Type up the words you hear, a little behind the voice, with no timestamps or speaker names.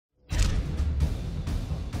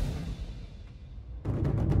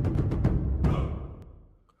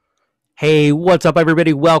Hey, what's up,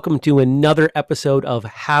 everybody? Welcome to another episode of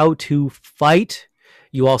How to Fight.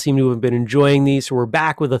 You all seem to have been enjoying these, so we're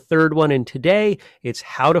back with a third one, and today it's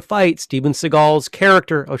How to Fight, Steven Seagal's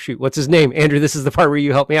character. Oh, shoot, what's his name? Andrew, this is the part where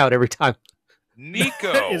you help me out every time.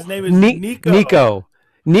 Nico. His name is Nico.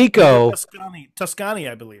 Nico Toscani,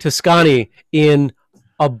 I believe. Toscani in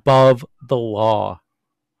Above the Law.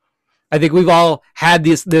 I think we've all had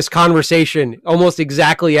this conversation almost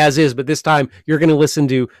exactly as is, but this time you're going to listen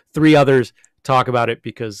to three others talk about it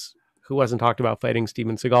because who hasn't talked about fighting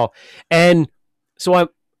Steven Seagal? And so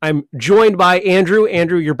I'm joined by Andrew.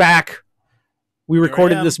 Andrew, you're back. We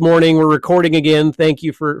recorded this morning. We're recording again. Thank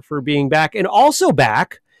you for being back. And also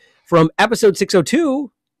back from episode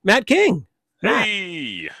 602, Matt King. Matt,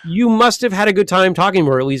 hey, you must have had a good time talking,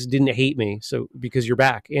 or at least didn't hate me. So because you're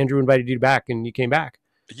back, Andrew invited you back, and you came back.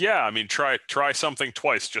 Yeah, I mean, try something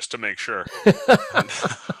twice just to make sure.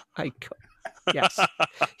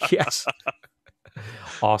 Yes.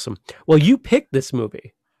 Awesome. Well, you picked this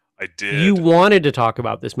movie. I did. You wanted to talk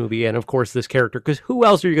about this movie, and of course, this character. Because who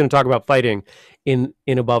else are you going to talk about fighting in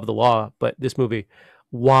Above the Law? But this movie.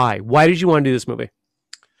 Why? Why did you want to do this movie?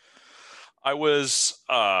 I was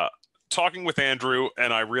talking with Andrew,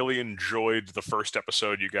 and I really enjoyed the first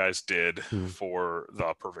episode you guys did for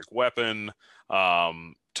The Perfect Weapon.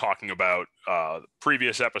 Talking about the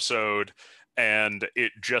previous episode, and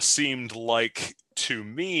it just seemed like, to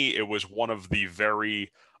me, it was one of the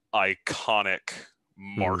very iconic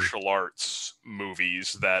martial arts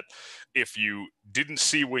movies that if you didn't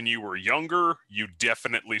see when you were younger, you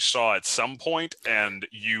definitely saw at some point, and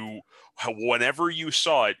whenever you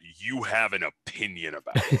saw it, you have an opinion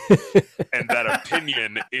about it. And that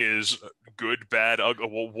opinion is good, bad, ugly,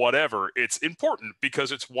 well, whatever. It's important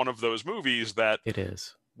because it's one of those movies that it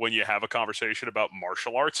is. When you have a conversation about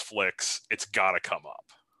martial arts flicks, it's got to come up.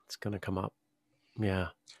 It's going to come up. Yeah.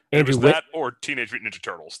 Andrew, it was that or Teenage Mutant Ninja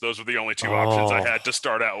Turtles. Those were the only two options I had to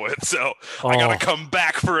start out with. So I got to come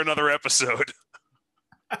back for another episode.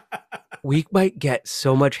 We might get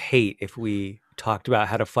so much hate if we talked about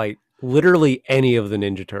how to fight literally any of the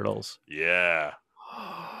Ninja Turtles. Yeah.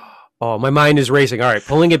 Oh, my mind is racing. All right,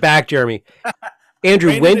 pulling it back, Jeremy.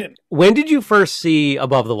 Andrew, when did you first see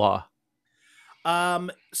Above the Law?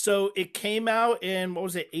 So it came out in, what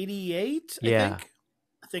was it, 88? Yeah.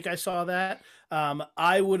 I think I saw that.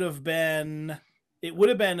 It would have been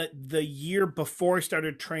the year before I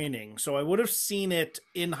started training. So I would have seen it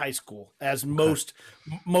in high school, as most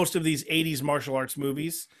of these 80s martial arts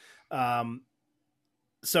movies.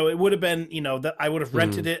 So it would have been, that I would have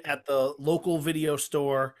rented it at the local video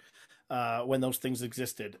store when those things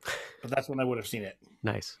existed. But that's when I would have seen it.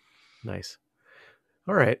 Nice.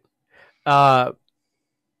 All right.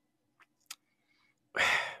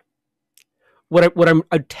 What I'm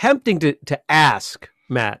attempting to ask,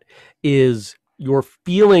 Matt, is your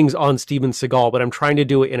feelings on Steven Seagal, but I'm trying to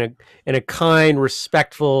do it in a kind,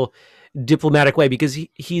 respectful, diplomatic way because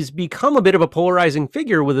he's become a bit of a polarizing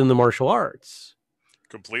figure within the martial arts.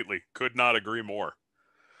 Completely. Could not agree more.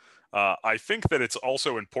 I think that it's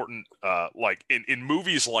also important, like in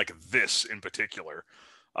movies like this in particular,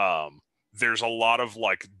 there's a lot of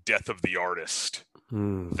like death of the artist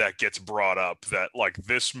that gets brought up, that like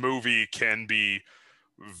this movie can be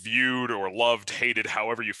viewed or loved, hated,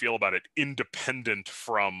 however you feel about it, independent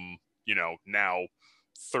from, now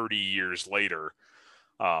 30 years later,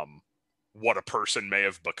 what a person may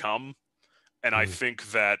have become. And I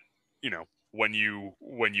think that, when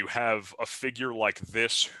you have a figure like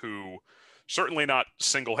this who certainly not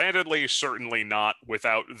single-handedly, certainly not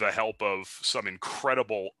without the help of some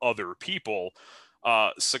incredible other people,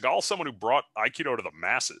 Seagal's someone who brought Aikido to the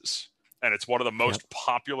masses. And it's one of the most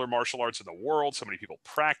popular martial arts in the world. So many people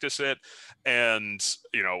practice it. And,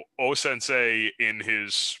 O-Sensei, in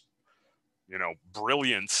his,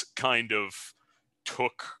 brilliance, kind of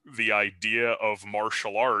took the idea of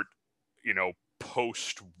martial art,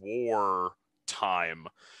 post-war time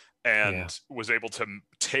and was able to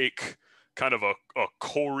take kind of a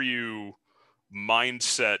Koryu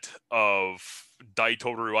mindset of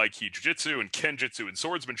Daitoru Aiki Jiu-Jitsu and Kenjutsu and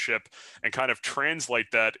swordsmanship and kind of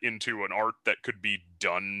translate that into an art that could be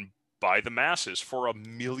done by the masses for a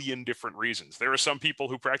million different reasons. There are some people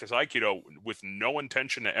who practice Aikido with no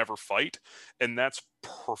intention to ever fight, and that's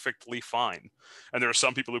perfectly fine. And there are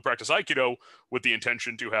some people who practice Aikido with the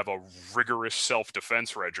intention to have a rigorous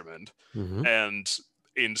self-defense regimen. And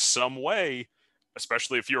in some way,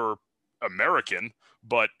 especially if you're American,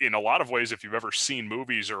 but in a lot of ways, if you've ever seen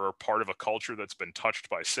movies or are part of a culture that's been touched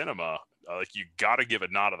by cinema, you got to give a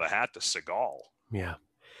nod of the hat to Seagal.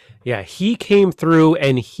 Yeah, he came through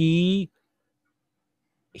and he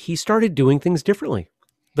started doing things differently.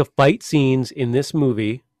 the fight scenes in this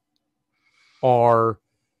movie are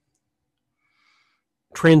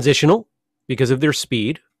transitional because of their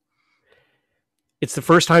speed. It's the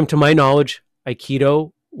first time, to my knowledge,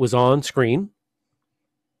 Aikido was on screen.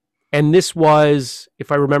 And this was,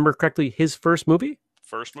 if I remember correctly, his first movie?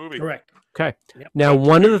 First movie. Correct. Okay. Yep.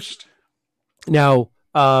 Now,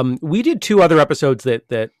 we did 2 other episodes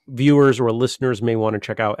that viewers or listeners may want to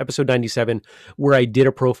check out. Episode 97, where I did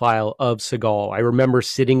a profile of Seagal. I remember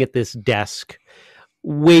sitting at this desk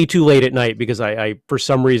way too late at night because I for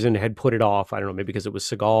some reason had put it off. I don't know, maybe because it was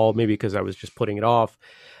Seagal, maybe because I was just putting it off,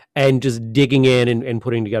 and just digging in and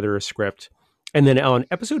putting together a script. And then on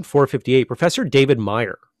episode 458, Professor David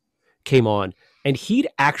Meyer came on, and he'd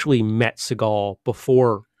actually met Seagal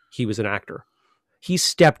before he was an actor. He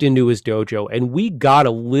stepped into his dojo, and we got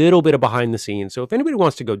a little bit of behind the scenes. So if anybody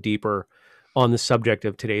wants to go deeper on the subject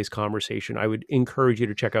of today's conversation, I would encourage you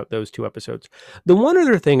to check out those 2 episodes. The one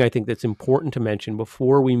other thing I think that's important to mention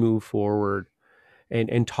before we move forward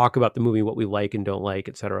and talk about the movie, what we like and don't like,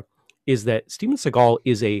 etc., is that Steven Seagal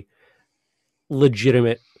is a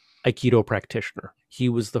legitimate Aikido practitioner. He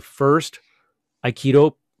was the first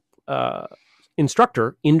Aikido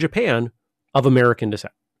instructor in Japan of American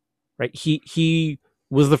descent. Right? He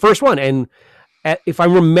was the first one. And if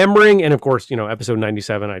I'm remembering, and of course, episode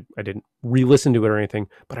 97, I didn't re-listen to it or anything,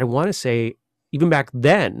 but I want to say even back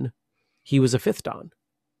then, he was a 5th Dan.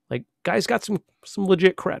 Like, guy's got some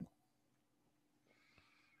legit cred.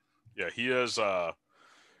 Yeah, he is,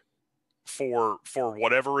 for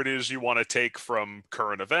whatever it is you want to take from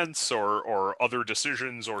current events or other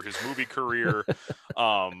decisions or his movie career.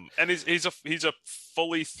 And he's a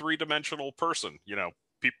fully 3-dimensional person,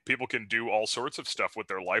 People can do all sorts of stuff with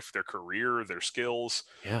their life, their career, their skills.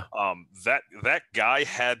 Yeah. That guy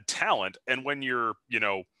had talent. And when you're,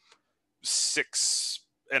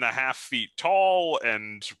 6.5 feet tall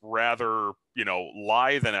and rather,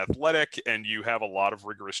 lithe and athletic, and you have a lot of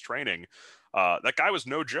rigorous training, that guy was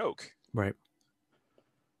no joke. Right.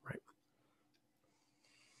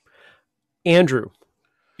 Andrew.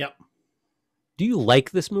 Yep. Do you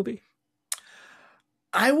like this movie?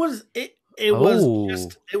 It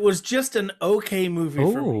was just an okay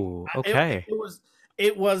movie for me. Okay.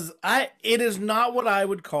 It is not what I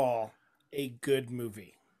would call a good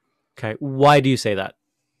movie. Okay. Why do you say that?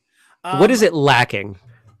 What is it lacking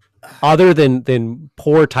other than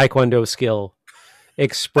poor Taekwondo skill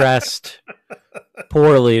expressed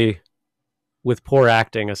poorly with poor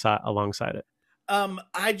acting alongside it?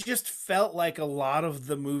 I just felt like a lot of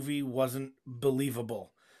the movie wasn't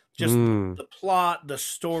believable. Just the plot, the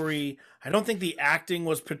story. I don't think the acting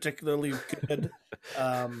was particularly good.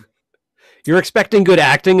 You're expecting good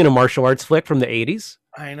acting in a martial arts flick from the 80s?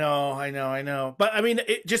 I know. But I mean,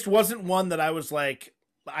 it just wasn't one that I was like,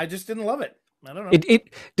 I just didn't love it. I don't know.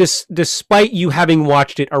 Despite you having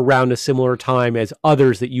watched it around a similar time as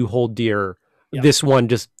others that you hold dear, this one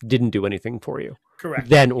just didn't do anything for you. Correct.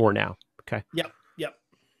 Then or now. Okay. Yep.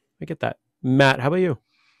 I get that. Matt, how about you?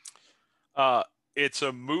 It's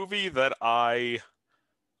a movie that I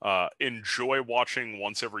enjoy watching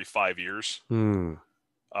once every 5 years.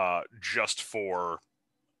 Just for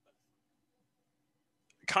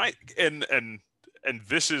and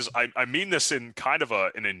this is I mean this in kind of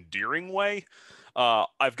an endearing way.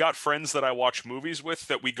 I've got friends that I watch movies with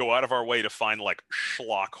that we go out of our way to find like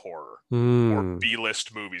schlock horror or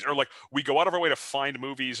B-list movies, or like we go out of our way to find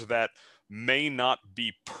movies that may not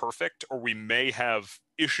be perfect, or we may have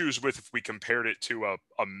issues with if we compared it to a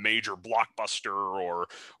major blockbuster or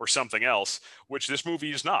something else, which this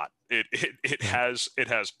movie is not. It has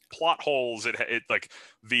plot holes. It like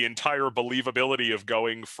the entire believability of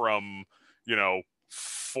going from,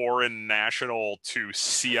 foreign national to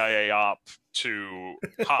CIA op to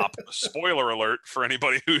cop. Spoiler alert for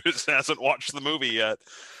anybody who hasn't watched the movie yet.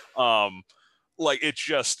 Like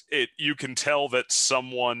you can tell that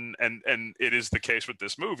someone, and it is the case with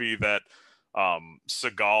this movie, that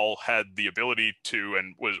Seagal had the ability to,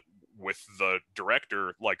 and was with the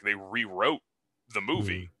director, like they rewrote the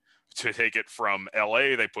movie to take it from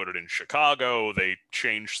LA. They put it in Chicago. They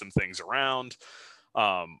changed some things around.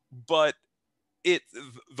 But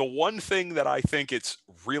the one thing that I think it's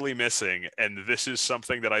really missing, and this is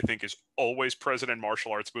something that I think is always present in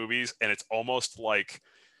martial arts movies, and it's almost like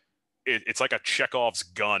it's like a Chekhov's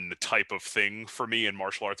gun type of thing for me in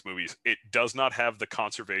martial arts movies. It does not have the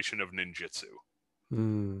conservation of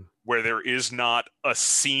ninjutsu, where there is not a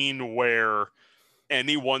scene where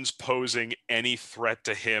anyone's posing any threat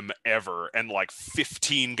to him ever, and like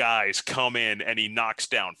 15 guys come in and he knocks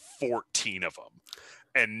down 14 of them.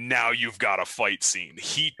 and now you've got a fight scene.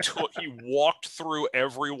 He walked through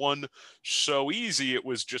everyone so easy, it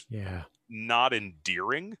was just not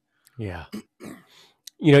endearing. Yeah.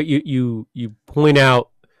 You know, you point out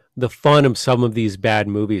the fun of some of these bad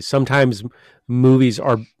movies. Sometimes movies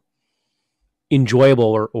are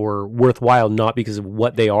enjoyable or worthwhile not because of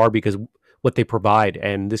what they are, because what they provide.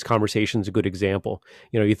 And this conversation is a good example.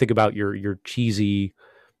 You know, you think about your cheesy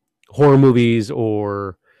horror movies,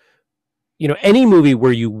 or you know, any movie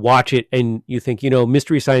where you watch it and you think, you know,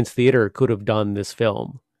 Mystery Science Theater could have done this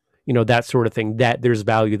film, you know, that sort of thing, that there's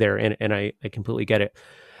value there. And I completely get it.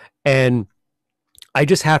 And I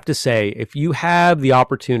just have to say, if you have the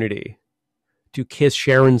opportunity to kiss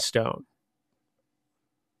Sharon Stone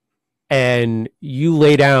and you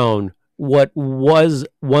lay down what was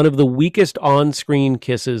one of the weakest on-screen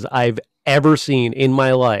kisses I've ever seen in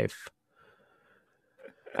my life,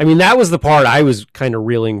 I mean, that was the part I was kind of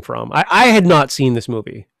reeling from. I had not seen this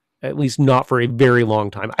movie, at least not for a very long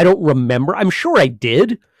time. I don't remember. I'm sure I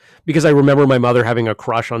did, because I remember my mother having a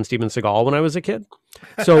crush on Steven Seagal when I was a kid.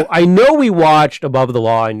 So I know we watched Above the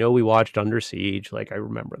Law. I know we watched Under Siege. Like, I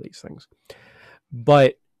remember these things.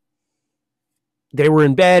 But they were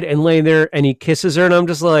in bed and laying there, and he kisses her, and I'm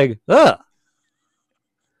just like, ugh.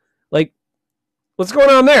 Like, what's going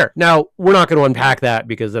on there? Now, we're not going to unpack that,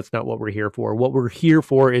 because that's not what we're here for. What we're here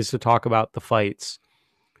for is to talk about the fights.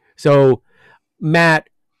 So, Matt,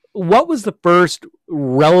 what was the first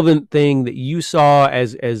relevant thing that you saw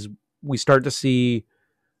as we start to see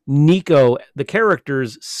Nico, the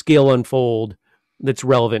character's skill unfold, that's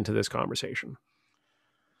relevant to this conversation?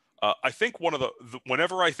 I think one of the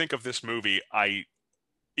whenever I think of this movie, I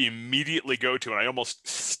immediately go to, and I almost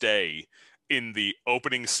stay in the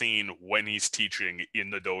opening scene when he's teaching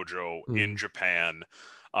in the dojo in Japan,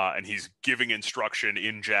 and he's giving instruction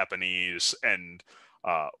in Japanese, and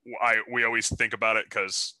we always think about it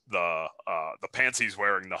because the pants he's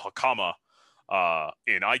wearing, the hakama,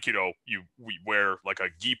 in Aikido, we wear like a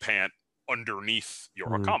gi pant underneath your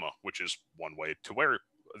hakama, which is one way to wear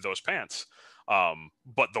those pants.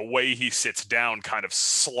 But the way he sits down, kind of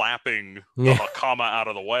slapping the hakama out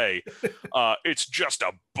of the way, it's just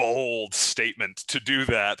a bold statement to do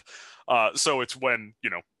that. So it's when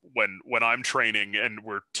I'm training and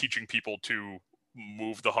we're teaching people to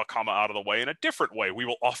move the hakama out of the way in a different way, we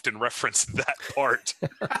will often reference that part.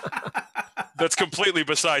 That's completely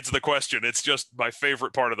besides the question. It's just my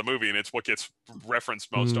favorite part of the movie, and it's what gets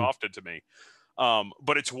referenced most often to me.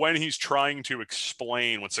 But it's when he's trying to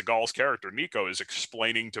explain, when Seagal's character, Nico, is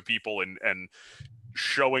explaining to people and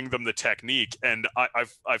showing them the technique. And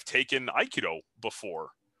I've taken Aikido before.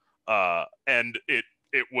 And it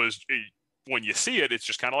was, when you see it, it's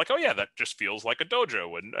just kind of like, oh yeah, that just feels like a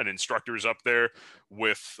dojo. And an instructor's up there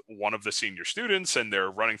with one of the senior students, and they're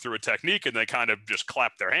running through a technique, and they kind of just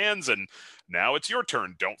clap their hands, and now it's your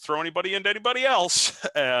turn. Don't throw anybody into anybody else.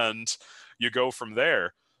 And you go from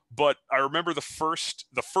there. But I remember the first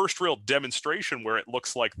real demonstration where it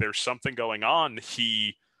looks like there's something going on.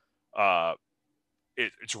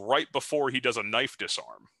 It's right before he does a knife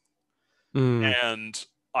disarm. And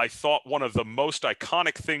I thought one of the most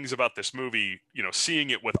iconic things about this movie, you know, seeing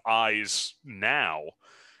it with eyes now,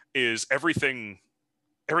 is everything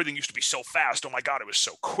used to be so fast. Oh my God, it was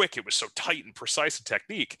so quick. It was so tight and precise in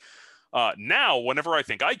technique. Now, whenever I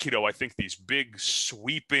think Aikido, I think these big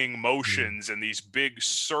sweeping motions and these big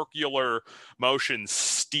circular motions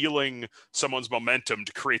stealing someone's momentum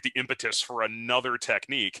to create the impetus for another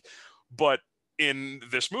technique. But in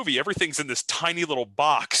this movie, everything's in this tiny little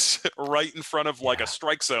box right in front of like a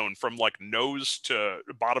strike zone, from like nose to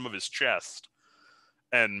bottom of his chest,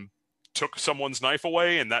 and took someone's knife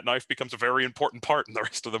away, and that knife becomes a very important part in the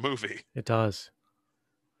rest of the movie. It does.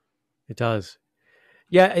 It does.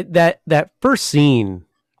 Yeah, that first scene,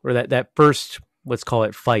 or that first, let's call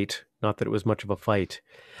it fight, not that it was much of a fight,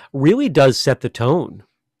 really does set the tone,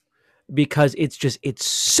 because it's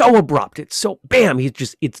so abrupt. It's so bam,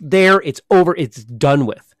 it's there, it's over, it's done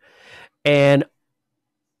with. And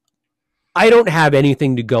I don't have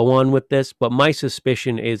anything to go on with this, but my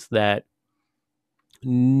suspicion is that,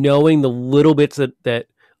 knowing the little bits that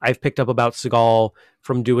I've picked up about Seagal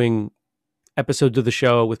from doing episodes of the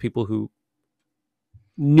show with people who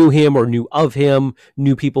knew him or knew of him,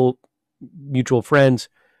 knew people, mutual friends,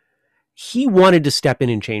 he wanted to step in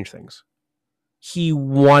and change things. He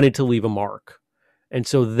wanted to leave a mark. And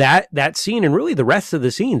so that scene, and really the rest of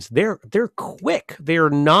the scenes, they're quick. They're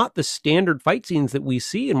not the standard fight scenes that we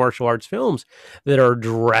see in martial arts films that are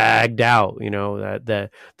dragged out, you know,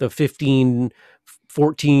 that the 15,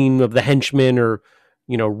 14 of the henchmen, or,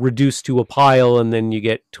 reduced to a pile, and then you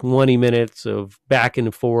get 20 minutes of back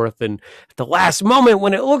and forth. And at the last moment,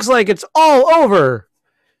 when it looks like it's all over,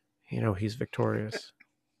 he's victorious.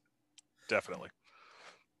 Definitely.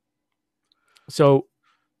 So,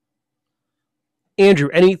 Andrew,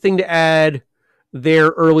 anything to add there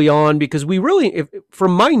early on? Because we really,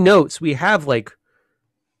 from my notes, we have like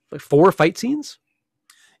 4 fight scenes.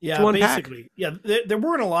 Yeah, basically. Yeah, there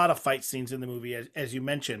weren't a lot of fight scenes in the movie, as you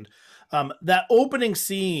mentioned. That opening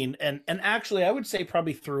scene, and actually I would say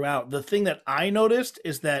probably throughout, the thing that I noticed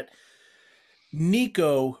is that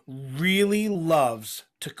Nico really loves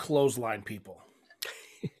to clothesline people.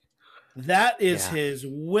 That is his,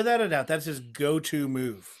 without a doubt, that's his go-to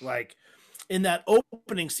move. Like in that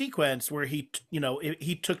opening sequence where he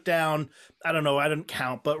took down, I don't know, I didn't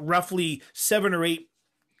count, but roughly 7 or 8,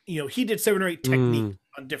 he did 7 or 8 techniques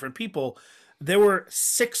on different people. There were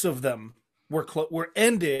 6 of them were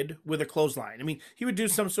ended with a clothesline. I mean, he would do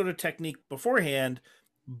some sort of technique beforehand,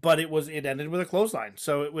 but it ended with a clothesline.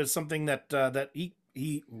 So it was something that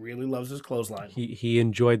he really loves his clothesline. He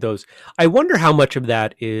enjoyed those. I wonder how much of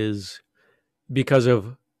that is because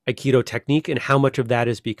of Aikido technique and how much of that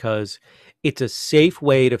is because it's a safe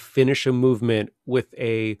way to finish a movement with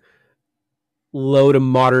a low to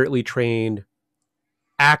moderately trained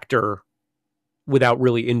actor without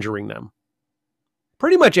really injuring them.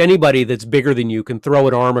 Pretty much anybody that's bigger than you can throw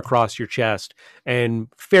an arm across your chest and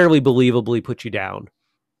fairly believably put you down.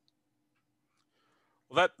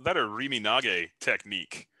 Well, that Arimi Nage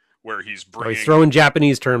technique where he's bringing... he's throwing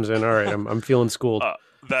Japanese terms in. All right, I'm feeling schooled.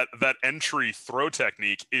 That entry throw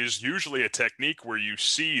technique is usually a technique where you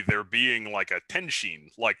see there being like a tenshin,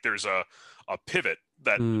 like there's a pivot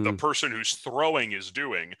that the person who's throwing is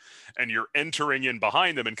doing, and you're entering in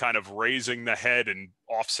behind them and kind of raising the head and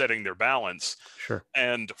offsetting their balance. Sure.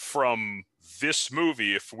 And from this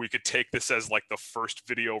movie, if we could take this as like the first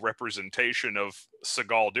video representation of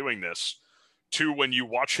Seagal doing this, to when you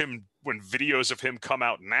watch him, when videos of him come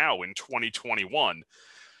out now in 2021,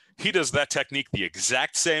 he does that technique the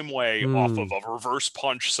exact same way off of a reverse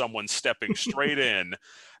punch, someone stepping straight in,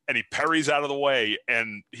 and he parries out of the way,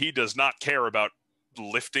 and he does not care about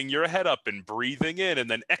lifting your head up and breathing in and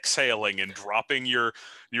then exhaling and dropping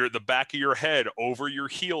the back of your head over your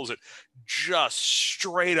heels. It just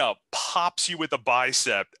straight up pops you with a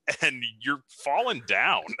bicep and you're falling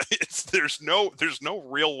down. There's no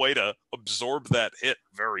real way to absorb that hit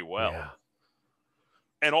very well. Yeah.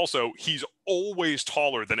 And also, he's always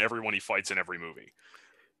taller than everyone he fights in every movie.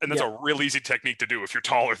 And that's a real easy technique to do if you're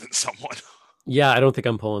taller than someone. Yeah, I don't think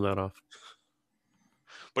I'm pulling that off.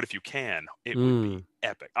 But if you can, it would be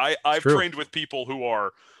epic. I've trained with people who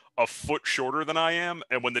are a foot shorter than I am,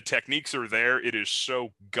 and when the techniques are there, it is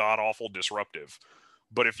so god-awful disruptive.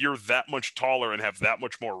 But if you're that much taller and have that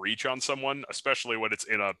much more reach on someone, especially when it's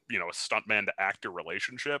in a stuntman to actor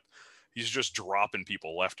relationship, he's just dropping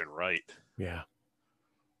people left and right. Yeah.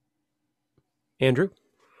 Andrew?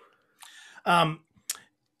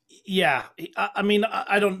 Yeah. I mean,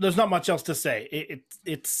 I don't. There's not much else to say.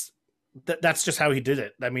 That's just how he did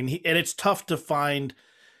it. I mean, and it's tough to find.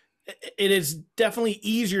 It is definitely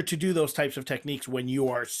easier to do those types of techniques when you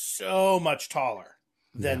are so much taller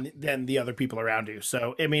than the other people around you.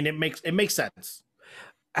 So, I mean, it makes sense.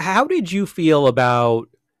 How did you feel about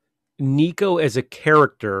Nico as a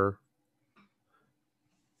character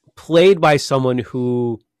played by someone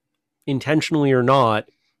who, intentionally or not,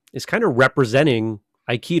 is kind of representing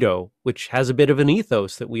Aikido, which has a bit of an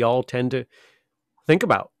ethos that we all tend to think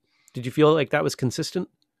about? Did you feel like that was consistent?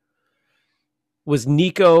 Was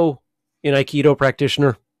Nico an Aikido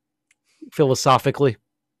practitioner philosophically?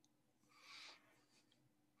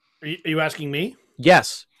 Are you asking me?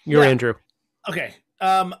 Yes, you're Andrew. Okay.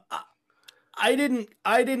 I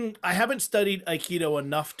haven't studied Aikido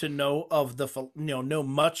enough to know know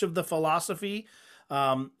much of the philosophy.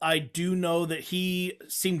 I do know that he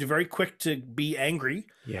seemed very quick to be angry.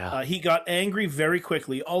 Yeah. He got angry very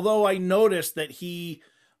quickly. Although I noticed that he,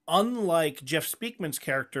 unlike Jeff Speakman's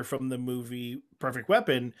character from the movie Perfect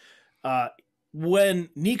Weapon, when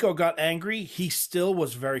Nico got angry, he still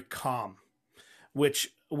was very calm,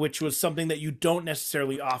 which was something that you don't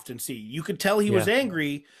necessarily often see. You could tell he was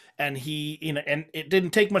angry, and and it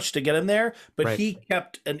didn't take much to get him there, but he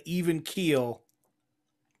kept an even keel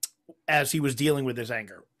as he was dealing with his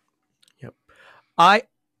anger. Yep. I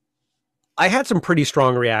had some pretty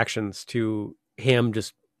strong reactions to him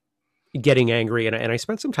just getting angry, and I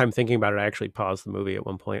spent some time thinking about it. I actually paused the movie at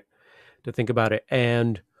one point to think about it.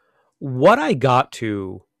 And what I got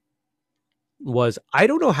to was, I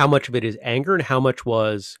don't know how much of it is anger and how much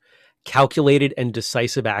was calculated and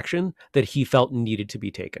decisive action that he felt needed to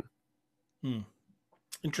be taken.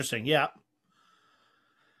 Interesting. Yeah.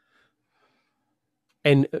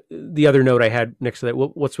 And the other note I had next to that,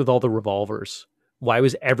 what's with all the revolvers? Why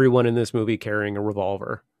was everyone in this movie carrying a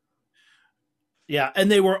revolver? Yeah,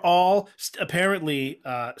 and they were all apparently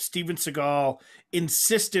Steven Seagal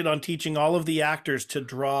insisted on teaching all of the actors to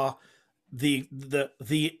draw the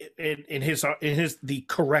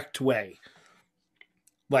correct way,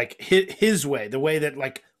 like his way, the way that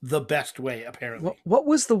like the best way apparently. What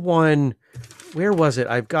was the one? Where was it?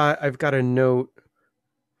 I've got a note.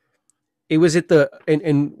 It was at the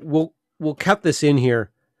and we'll cut this in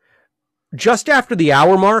here. Just after the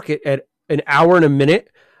hour mark, at an hour and a minute,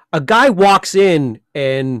 a guy walks in,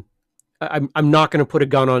 and I'm not going to put a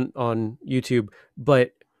gun on YouTube,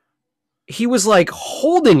 but he was like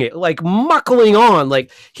holding it, like muckling on, like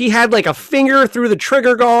he had like a finger through the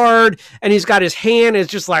trigger guard, and he's got his hand. It's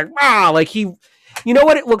just like like he, you know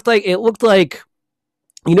what it looked like? It looked like,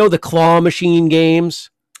 you know, the claw machine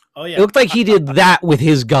games. Oh yeah, it looked like he did that with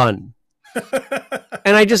his gun.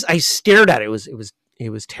 And I stared at it. It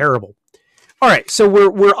was terrible. All right, so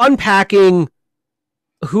we're unpacking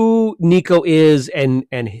who Nico is and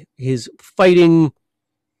his fighting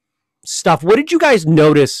stuff. What did you guys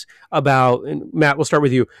notice about, and Matt, we'll start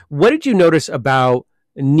with you. What did you notice about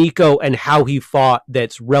Nico and how he fought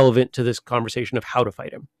that's relevant to this conversation of how to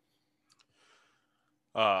fight him?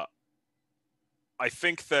 I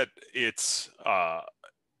think that it's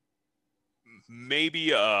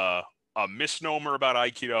maybe a misnomer about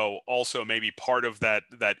Aikido, also maybe part of that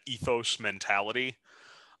ethos mentality,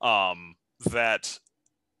 that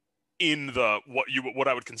in the what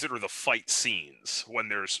I would consider the fight scenes, when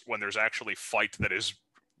there's actually fight that is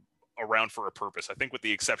around for a purpose. I think with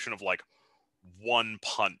the exception of like one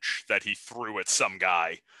punch that he threw at some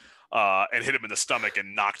guy and hit him in the stomach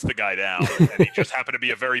and knocked the guy down, and he just happened to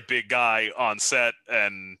be a very big guy on set,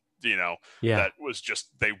 and you know, that was just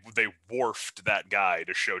they wharfed that guy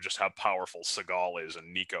to show just how powerful Seagal is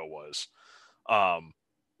and Nico was.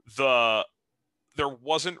 There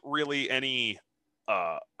wasn't really any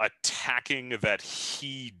attacking that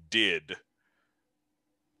he did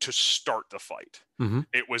to start the fight. Mm-hmm.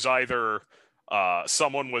 It was either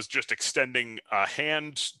someone was just extending a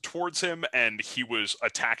hand towards him and he was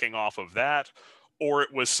attacking off of that, or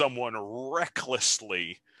it was someone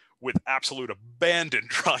recklessly with absolute abandon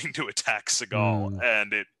trying to attack Seagal,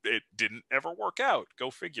 and it didn't ever work out.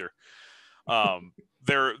 Go figure.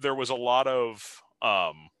 There was a lot of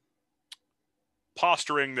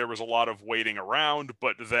posturing. There was a lot of waiting around,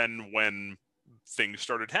 but then when things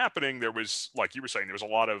started happening, there was, like you were saying, there was a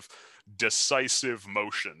lot of decisive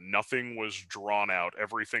motion. Nothing was drawn out.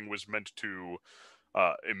 Everything was meant to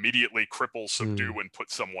immediately cripple, subdue, and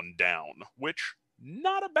put someone down, which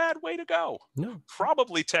not a bad way to go. No.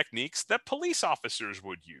 Probably techniques that police officers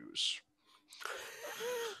would use.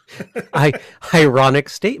 Ironic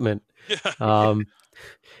statement. Yeah.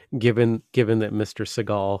 Given that Mr.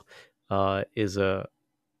 Seagal is I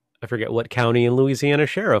forget what county in Louisiana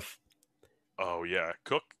sheriff. Oh yeah,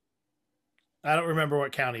 Cook. I don't remember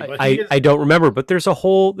what county, but I don't remember, but there's a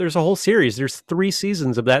whole series. There's 3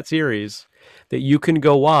 seasons of that series that you can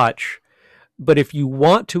go watch. But if you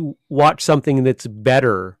want to watch something that's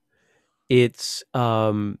better, it's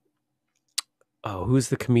who's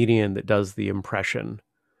the comedian that does the impression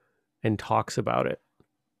and talks about it?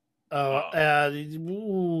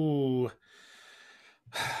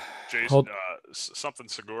 Jason, something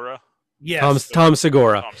Segura. Yes, Tom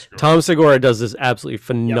Segura. Tom Segura does this absolutely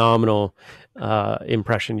phenomenal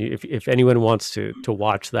impression. If anyone wants to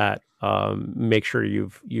watch that, make sure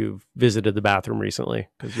you've visited the bathroom recently,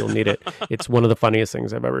 because you'll need it. It's one of the funniest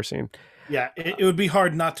things I've ever seen. Yeah, it would be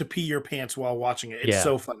hard not to pee your pants while watching it. It's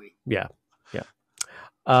so funny. Yeah.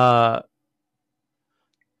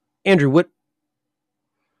 Andrew,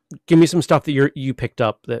 give me some stuff that you picked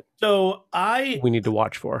up that we need to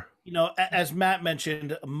watch for. You know, as Matt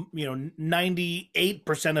mentioned,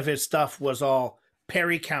 98% of his stuff was all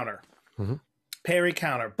parry counter. Mm-hmm. Parry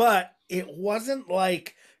counter. But it wasn't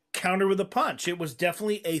like counter with a punch. It was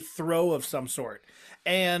definitely a throw of some sort.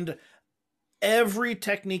 And every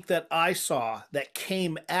technique that I saw that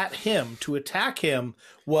came at him to attack him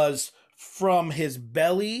was from his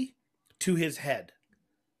belly to his head.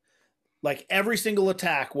 Like every single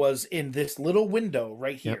attack was in this little window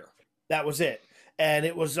right here. Yep. That was it. And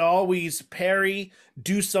it was always parry,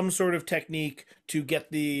 do some sort of technique to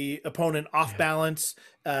get the opponent off balance,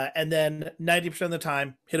 and then 90% of the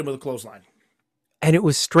time, hit him with a clothesline. And it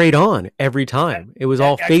was straight on every time. It was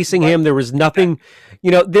all facing him. There was nothing,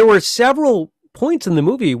 there were several points in the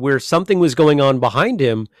movie where something was going on behind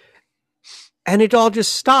him, And it all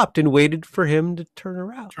just stopped and waited for him to turn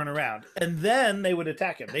around. And then they would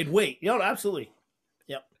attack him. They'd wait. Absolutely.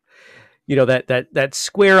 Yep. That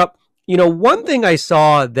square up. One thing I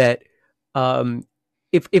saw that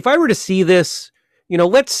if I were to see this,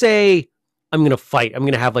 let's say I'm going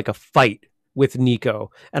to have like a fight with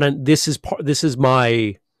Nico, and this is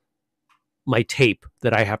my tape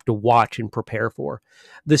that I have to watch and prepare for.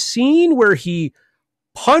 The scene where he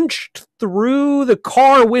punched through the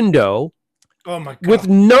car window, oh my God, with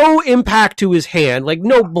no impact to his hand, like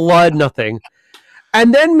no blood, nothing,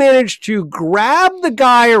 and then managed to grab the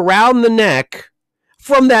guy around the neck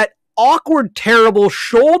from that awkward, terrible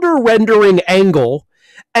shoulder rendering angle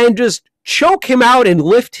and just choke him out and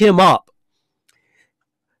lift him up.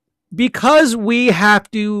 Because we have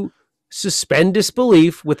to suspend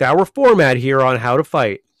disbelief with our format here on how to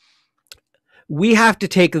fight, we have to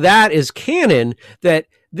take that as canon that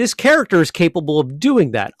this character is capable of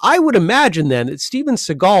doing that. I would imagine then that Steven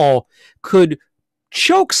Seagal could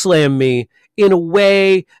choke slam me in a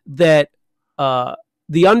way that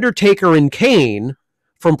The Undertaker and Kane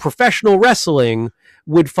from professional wrestling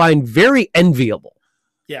would find very enviable.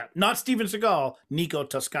 Yeah, not Steven Seagal, Nico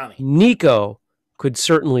Toscani. Nico could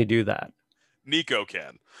certainly do that. Nico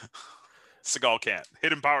can. Seagal can't.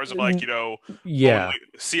 Hidden powers of Aikido. Yeah.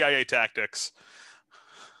 CIA tactics.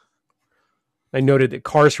 I noted that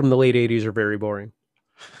cars from the late 80s are very boring.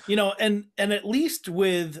 And at least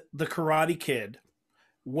with the Karate Kid,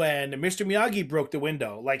 when Mr. Miyagi broke the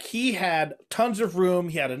window, like he had tons of room.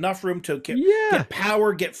 He had enough room to get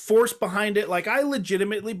power, get force behind it. Like I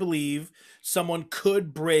legitimately believe someone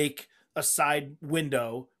could break a side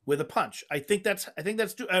window with a punch. I think that's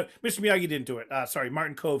Mr. Miyagi didn't do it. Sorry,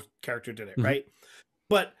 Martin Cove's character did it, right?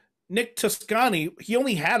 But Nick Toscani, he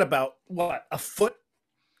only had about a foot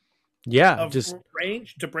of just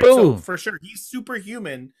range to break. Boom. So for sure, he's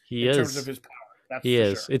superhuman in terms of his power. He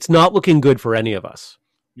is. Sure. It's not looking good for any of us.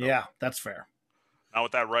 Yeah, that's fair. Not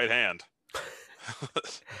with that right hand.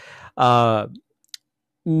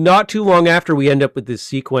 Not too long after, we end up with this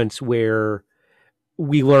sequence where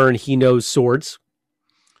we learn he knows swords.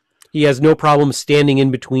 He has no problem standing in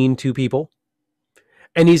between two people.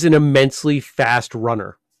 And he's an immensely fast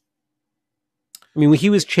runner. I mean, when he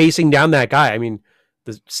was chasing down that guy,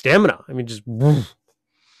 the stamina, just...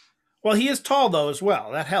 Well, he is tall, though, as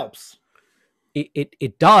well. That helps.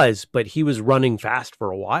 It does, but he was running fast for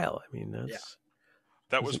a while.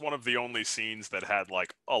 That was one of the only scenes that had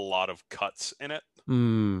like a lot of cuts in it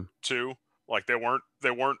too. Like they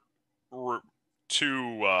weren't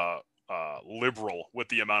too liberal with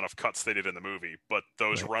the amount of cuts they did in the movie, but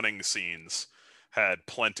those running scenes had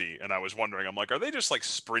plenty. And I was wondering, I'm like, are they just like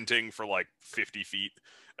sprinting for like 50 feet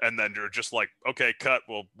and then you're just like, okay, cut,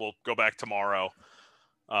 we'll go back tomorrow.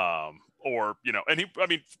 Or, and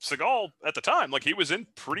Seagal at the time, like he was in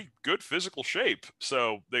pretty good physical shape.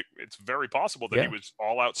 So it's very possible that he was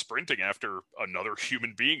all out sprinting after another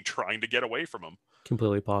human being trying to get away from him.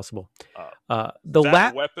 Completely possible.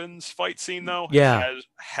 That weapons fight scene though,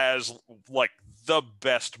 has like the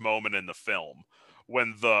best moment in the film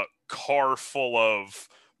when the car full of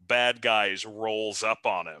bad guys rolls up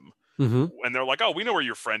on him and they're like, oh, we know where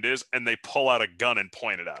your friend is. And they pull out a gun and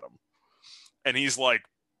point it at him. And he's like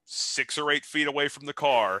 6 or 8 feet away from the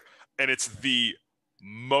car, and it's the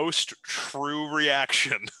most true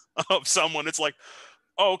reaction of someone. It's like,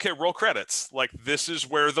 oh, okay, roll credits. Like, this is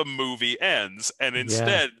where the movie ends. And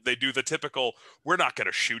instead, they do the typical, we're not going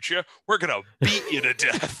to shoot you. We're going to beat you to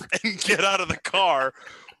death and get out of the car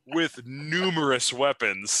with numerous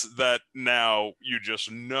weapons that now you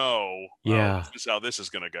just know this is how this is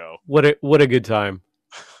going to go. What a good time.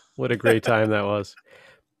 What a great time that was.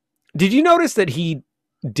 Did you notice that he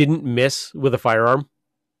didn't miss with a firearm?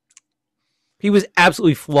 He was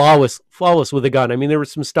absolutely flawless with a gun. There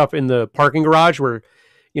was some stuff in the parking garage where,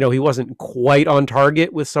 he wasn't quite on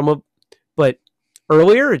target with but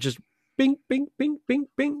earlier it just bing, bing, bing, bing,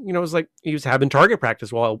 bing. It was like he was having target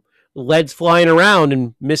practice while lead's flying around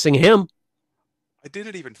and missing him. I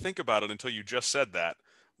didn't even think about it until you just said that.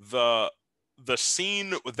 The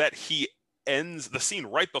scene that he ends, the scene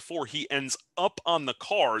right before he ends up on the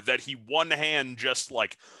car that he one hand just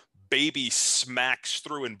like baby smacks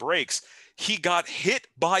through and breaks, he got hit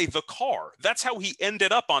by the car. That's how he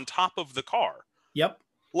ended up on top of the car. Yep.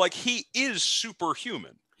 Like he is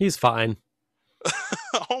superhuman. He's fine.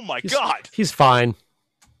 Oh my God. He's fine.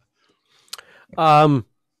 I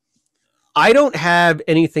don't have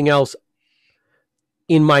anything else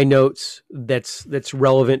in my notes that's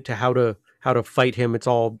relevant to how to fight him. It's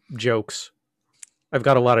all jokes. I've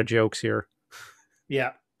got a lot of jokes here.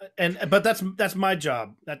 Yeah. But that's my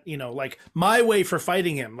job. That, you know, like my way for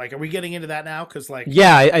fighting him. Like, are we getting into that now? Because like,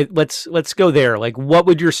 yeah, let's go there. Like, what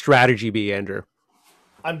would your strategy be, Andrew?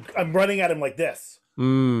 I'm running at him like this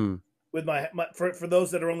Mm. with my for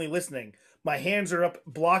those that are only listening. My hands are up,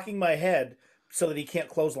 blocking my head so that he can't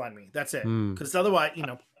clothesline me. That's it. Because otherwise, you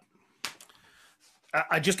know,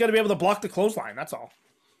 I just got to be able to block the clothesline. That's all.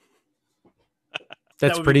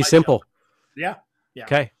 That's pretty simple. Job. Yeah. Yeah.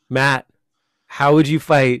 Okay, Matt, how would you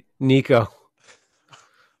fight Nico?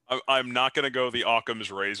 I'm not going to go the Occam's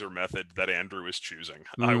razor method that Andrew is choosing.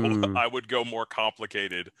 I would go more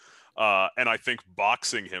complicated, and I think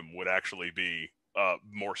boxing him would actually be a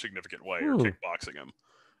more significant way, or kickboxing him,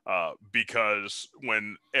 because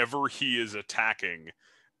whenever he is attacking,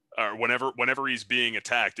 or whenever he's being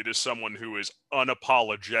attacked, it is someone who is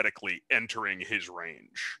unapologetically entering his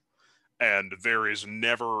range. And there is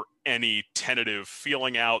never any tentative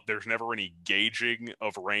feeling out. There's never any gauging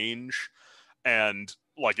of range. And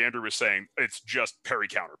like Andrew was saying, it's just parry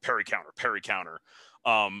counter, parry counter, parry counter.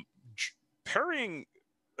 Parrying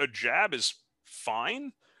a jab is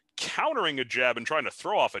fine. Countering a jab and trying to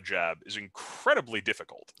throw off a jab is incredibly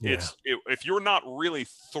difficult. Yeah. If you're not really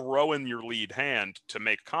throwing your lead hand to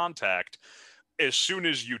make contact, as soon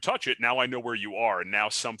as you touch it, now I know where you are, and now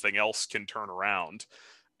something else can turn around.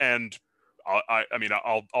 And I mean,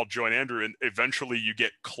 I'll join Andrew, and eventually you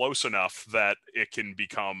get close enough that it can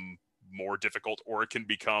become more difficult, or it can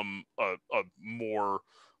become a more,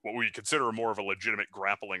 what we consider more of a legitimate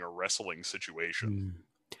grappling or wrestling situation.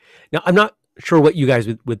 Now, I'm not sure what you guys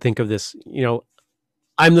would think of this. You know,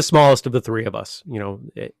 I'm the smallest of the three of us. You know,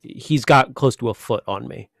 he's got close to a foot on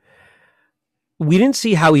me. We didn't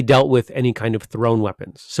see how he dealt with any kind of thrown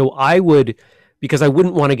weapons. So I would, because I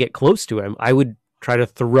wouldn't want to get close to him, I would try to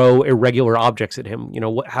throw irregular objects at him. You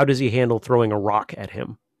know, how does he handle throwing a rock at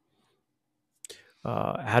him?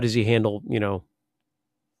 How does he handle, you know,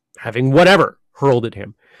 having whatever hurled at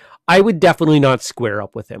him? I would definitely not square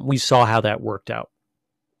up with him. We saw how that worked out.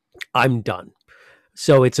 I'm done.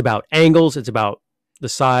 So it's about angles. It's about the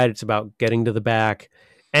side. It's about getting to the back.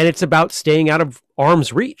 And it's about staying out of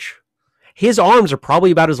arm's reach. His arms are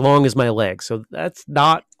probably about as long as my legs. So that's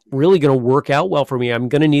not really going to work out well for me. I'm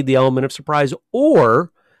going to need the element of surprise,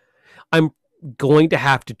 or I'm going to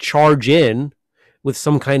have to charge in with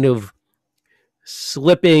some kind of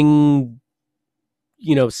slipping,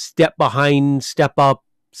 you know, step behind, step up,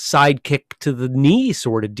 side kick to the knee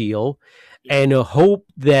sort of deal, and hope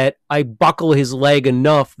that I buckle his leg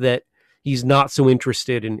enough that he's not so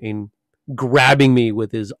interested in grabbing me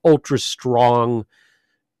with his ultra strong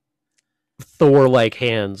Thor-like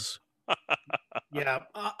hands. Yeah,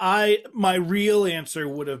 my real answer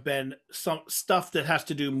would have been some stuff that has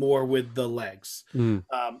to do more with the legs.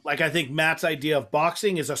 Like, I think Matt's idea of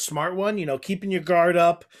boxing is a smart one. You know, keeping your guard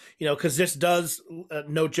up. You know, because this does,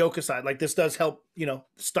 no joke aside, like this does help. You know,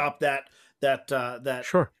 stop that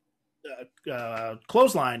Sure.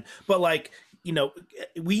 Clothesline. But like, you know,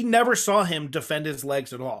 we never saw him defend his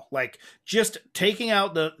legs at all. Like, just taking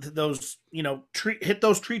out those, you know, hit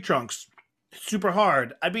those tree trunks super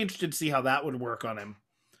hard. I'd be interested to see how that would work on him.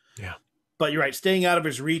 Yeah. But you're right, staying out of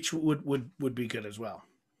his reach would be good as well.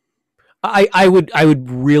 I would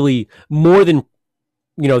really, more than,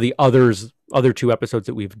 you know, the other two episodes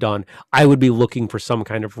that we've done, I would be looking for some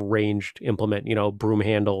kind of ranged implement, you know, broom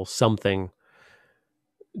handle, something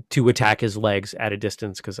to attack his legs at a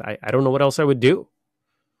distance, because I don't know what else I would do.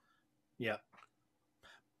 Yeah.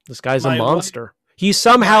 This guy's a monster. He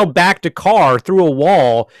somehow backed a car through a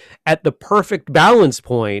wall at the perfect balance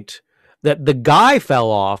point that the guy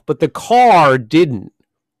fell off, but the car didn't.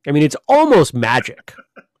 I mean, it's almost magic.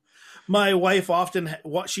 My wife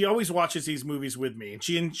she always watches these movies with me, and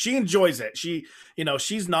she enjoys it. She, you know,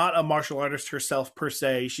 she's not a martial artist herself per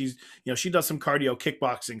se. She's, you know, she does some cardio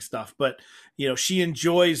kickboxing stuff, but you know, she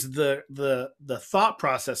enjoys the thought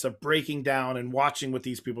process of breaking down and watching what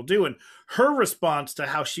these people do. And her response to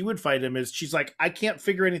how she would fight him is, she's like, I can't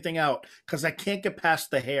figure anything out because I can't get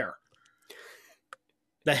past the hair.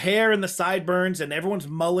 The hair and the sideburns and everyone's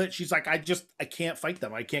mullet. She's like, I can't fight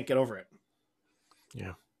them. I can't get over it.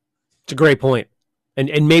 Yeah. It's a great point.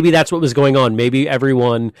 And maybe that's what was going on. Maybe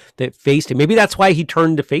everyone that faced him, maybe that's why he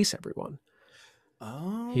turned to face everyone.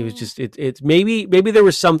 Oh. He was just, it's maybe there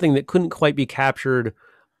was something that couldn't quite be captured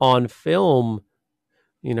on film,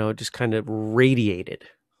 you know, just kind of radiated.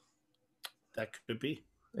 That could be.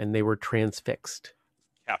 And they were transfixed.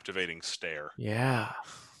 Captivating stare. Yeah.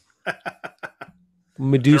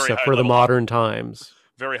 Medusa for the modern times.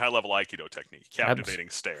 Very high level Aikido technique. Captivating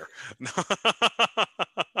stare.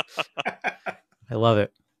 I love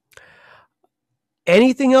it.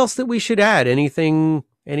 Anything else that we should add? Anything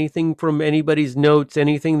Anything from anybody's notes?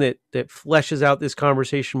 Anything that fleshes out this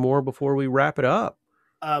conversation more before we wrap it up?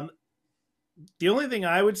 The only thing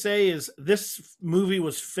I would say is this movie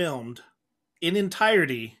was filmed in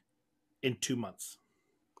entirety in 2 months.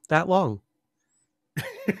 That long?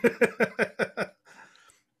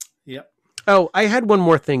 Yep. Oh, I had one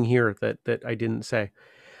more thing here that I didn't say.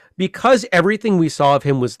 Because everything we saw of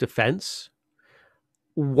him was defense,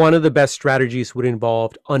 one of the best strategies would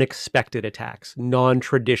involve unexpected attacks,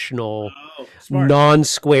 non-traditional,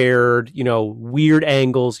 non-squared, weird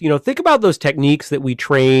angles. Think about those techniques that we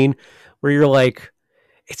train where you're like,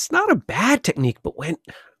 it's not a bad technique, but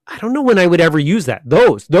I don't know when I would ever use that.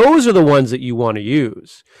 Those are the ones that you want to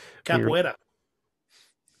use. Capoeira.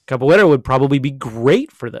 Capoeira would probably be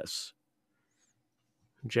great for this.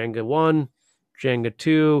 Jenga 1, Jenga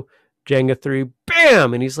 2, Jenga 3,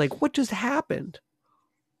 bam! And he's like, what just happened?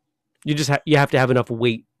 You just you have to have enough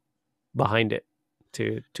weight behind it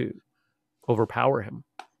to overpower him.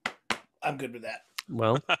 I'm good with that.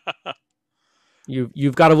 Well,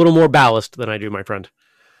 you've got a little more ballast than I do, my friend.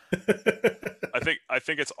 I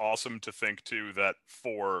think it's awesome to think too that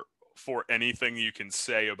for anything you can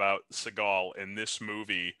say about Seagal in this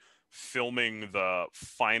movie, filming the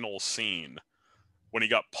final scene when he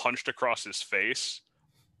got punched across his face,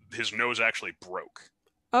 his nose actually broke.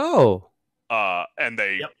 Oh. And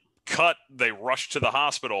they they rushed to the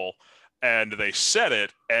hospital and they set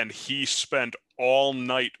it, and he spent all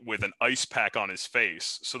night with an ice pack on his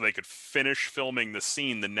face so they could finish filming the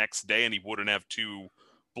scene the next day and he wouldn't have two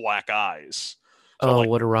black eyes. So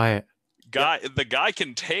what a riot. The guy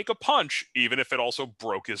can take a punch even if it also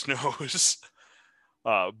broke his nose.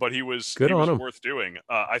 But he was worth doing.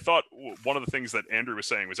 I thought one of the things that Andrew was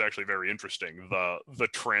saying was actually very interesting. The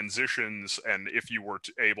transitions, and if you were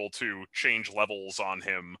able to change levels on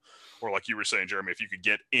him, or like you were saying, Jeremy, if you could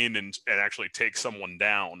get in and actually take someone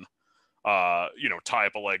down, tie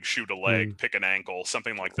up a leg, shoot a leg, pick an ankle,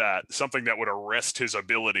 something like that, something that would arrest his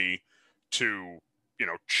ability to,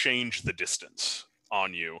 change the distance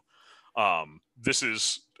on you. This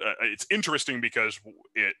is it's interesting because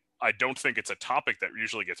I don't think it's a topic that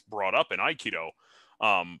usually gets brought up in Aikido,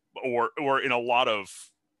 or in a lot of,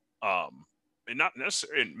 not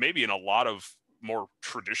necessarily, maybe in a lot of more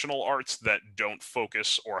traditional arts that don't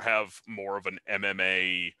focus or have more of an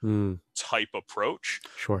MMA type approach.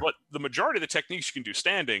 Sure. But the majority of the techniques you can do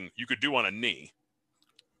standing, you could do on a knee.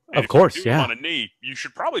 And of course, yeah. On a knee, you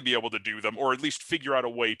should probably be able to do them, or at least figure out a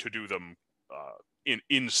way to do them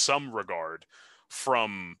in some regard,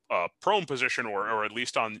 from a prone position or at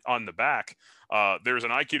least on the back. There's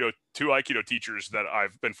two Aikido teachers that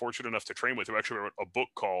I've been fortunate enough to train with who actually wrote a book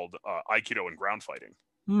called Aikido and Ground Fighting.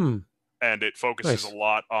 And it focuses a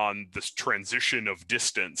lot on this transition of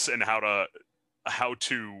distance and how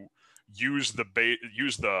to use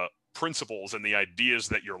the principles and the ideas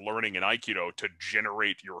that you're learning in Aikido to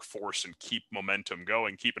generate your force and keep momentum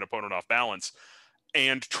going, keep an opponent off balance,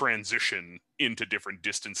 and transition into different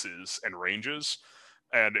distances and ranges.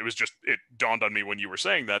 And it dawned on me when you were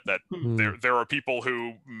saying that there are people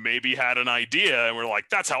who maybe had an idea and were like,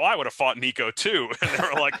 that's how I would have fought Nico too. And they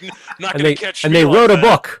were like, not going to catch me. And they wrote a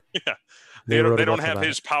book. Yeah. They don't have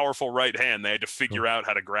his powerful right hand. They had to figure out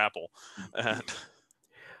how to grapple.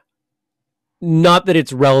 Not that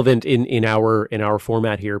it's relevant in our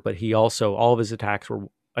format here, but he also, all of his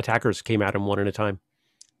attackers came at him one at a time.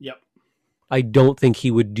 Yep. I don't think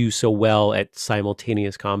he would do so well at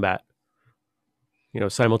simultaneous combat.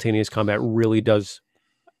 Simultaneous combat really does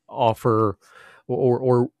offer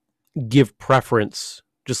or give preference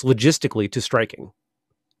just logistically to striking,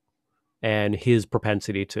 and his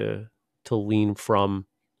propensity to lean from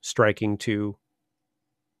striking to,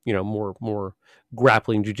 more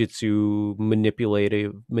grappling, jiu-jitsu,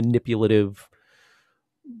 manipulative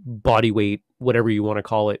body weight, whatever you want to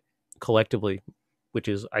call it collectively, which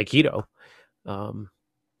is Aikido.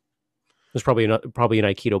 There's probably an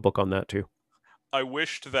Aikido book on that too. I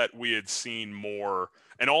wished that we had seen more,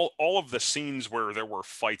 and all of the scenes where there were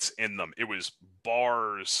fights in them. It was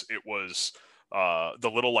bars. It was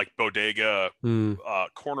the little bodega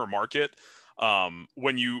corner market.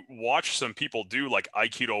 When you watch some people do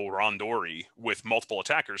Aikido randori with multiple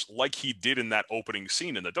attackers, like he did in that opening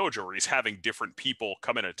scene in the dojo where he's having different people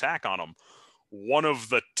come and attack on him. One of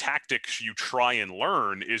the tactics you try and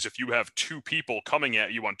learn is if you have two people coming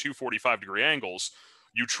at you on two 45-degree angles,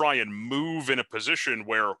 you try and move in a position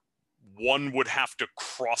where one would have to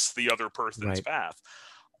cross the other person's path.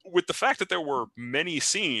 With the fact that there were many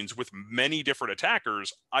scenes with many different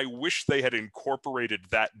attackers, I wish they had incorporated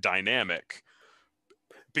that dynamic,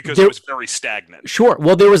 because it was very stagnant. Sure.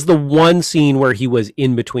 Well, there was the one scene where he was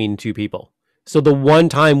in between two people. So the one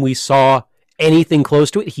time we saw anything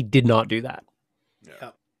close to it, he did not do that.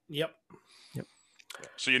 Yep.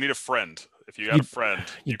 So you need a friend. If you got a friend,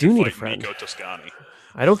 you can do need a fight friend. Nico Toscani.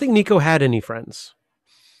 I don't think Nico had any friends.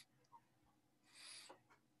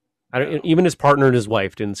 Even his partner and his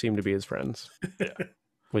wife didn't seem to be his friends. Yeah.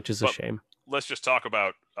 Which is a shame. Let's just talk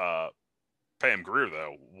about Pam Grier,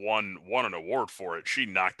 though. Won an award for it. She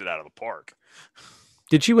knocked it out of the park.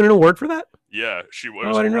 Did she win an award for that? Yeah, she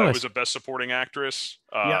was. I didn't realize. It was a Best Supporting Actress.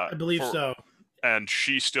 Yeah, I believe so. And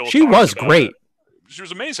she was great. She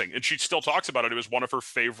was amazing, and she still talks about it. It was one of her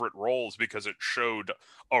favorite roles because it showed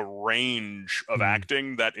a range of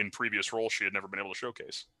acting that in previous roles she had never been able to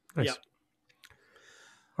showcase. Nice. Yeah.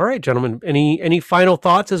 All right, gentlemen. Any final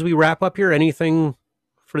thoughts as we wrap up here? Anything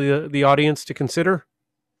for the audience to consider?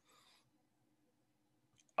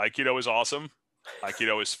 Aikido is awesome.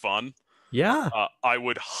 Aikido is fun. Yeah. I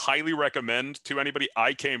would highly recommend to anybody.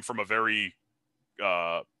 I came from a very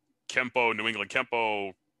Kempo, New England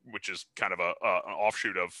Kempo, which is kind of an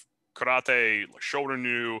offshoot of karate, like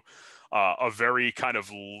Shorin-ryu, a very kind of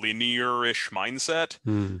linear-ish mindset.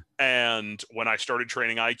 And when I started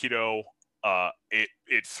training Aikido,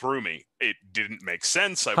 it threw me. It didn't make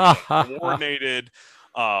sense. I was uncoordinated.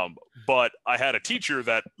 But I had a teacher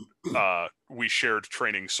that we shared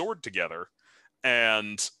training sword together,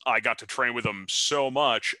 and I got to train with him so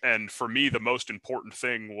much. And for me, the most important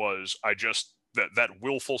thing was that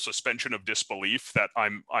willful suspension of disbelief that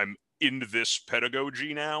I'm in this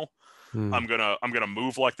pedagogy now. I'm gonna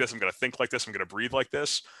move like this. I'm gonna think like this. I'm gonna breathe like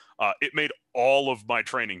this. It made all of my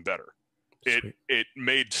training better. It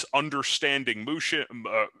made understanding motion,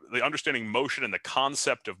 the understanding motion and the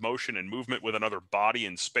concept of motion and movement with another body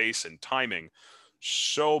in space and timing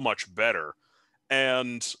so much better.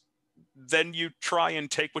 And then you try and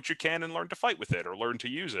take what you can and learn to fight with it or learn to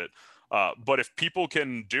use it. But if people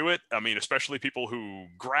can do it, I mean, especially people who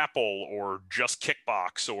grapple or just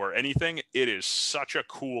kickbox or anything, it is such a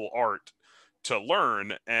cool art to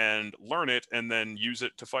learn it and then use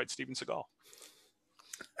it to fight Steven Seagal.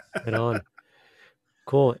 Right on.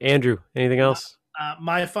 Cool. Andrew, anything else?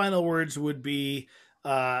 My final words would be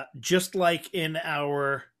just like in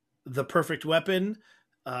The Perfect Weapon,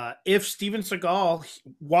 if Steven Seagal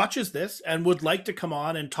watches this and would like to come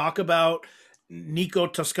on and talk about Nico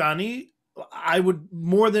Toscani, I would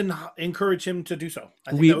more than encourage him to do so.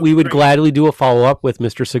 We would gladly do a follow-up with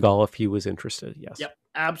Mr. Seagal if he was interested. Yes. Yep,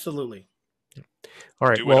 absolutely. Yep. All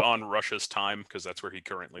right. Do it on Russia's time because that's where he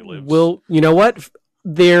currently lives. Well, you know what?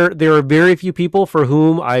 There are very few people for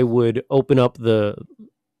whom I would open up the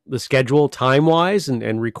schedule time-wise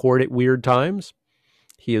and record at weird times.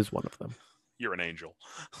 He is one of them. You're an angel.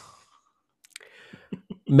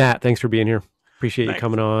 Matt, thanks for being here. Appreciate you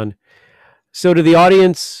coming on. So to the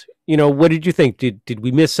audience, what did you think? Did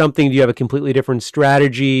we miss something? Do you have a completely different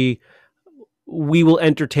strategy? We will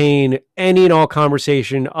entertain any and all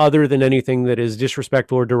conversation other than anything that is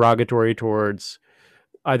disrespectful or derogatory towards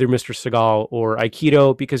either Mr. Seagal or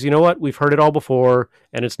Aikido, because you know what? We've heard it all before,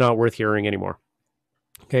 and it's not worth hearing anymore.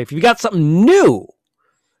 Okay, if you've got something new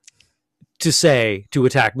to say to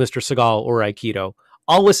attack Mr. Seagal or Aikido,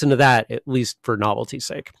 I'll listen to that, at least for novelty's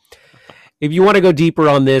sake. If you want to go deeper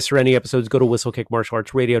on this or any episodes, go to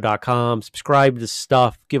whistlekickmartialartsradio.com, subscribe to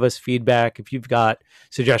stuff, give us feedback. If you've got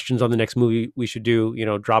suggestions on the next movie we should do,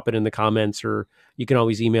 drop it in the comments, or you can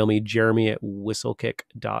always email me,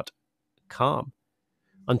 jeremy@whistlekick.com.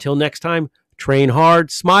 Until next time, train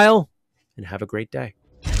hard, smile, and have a great day.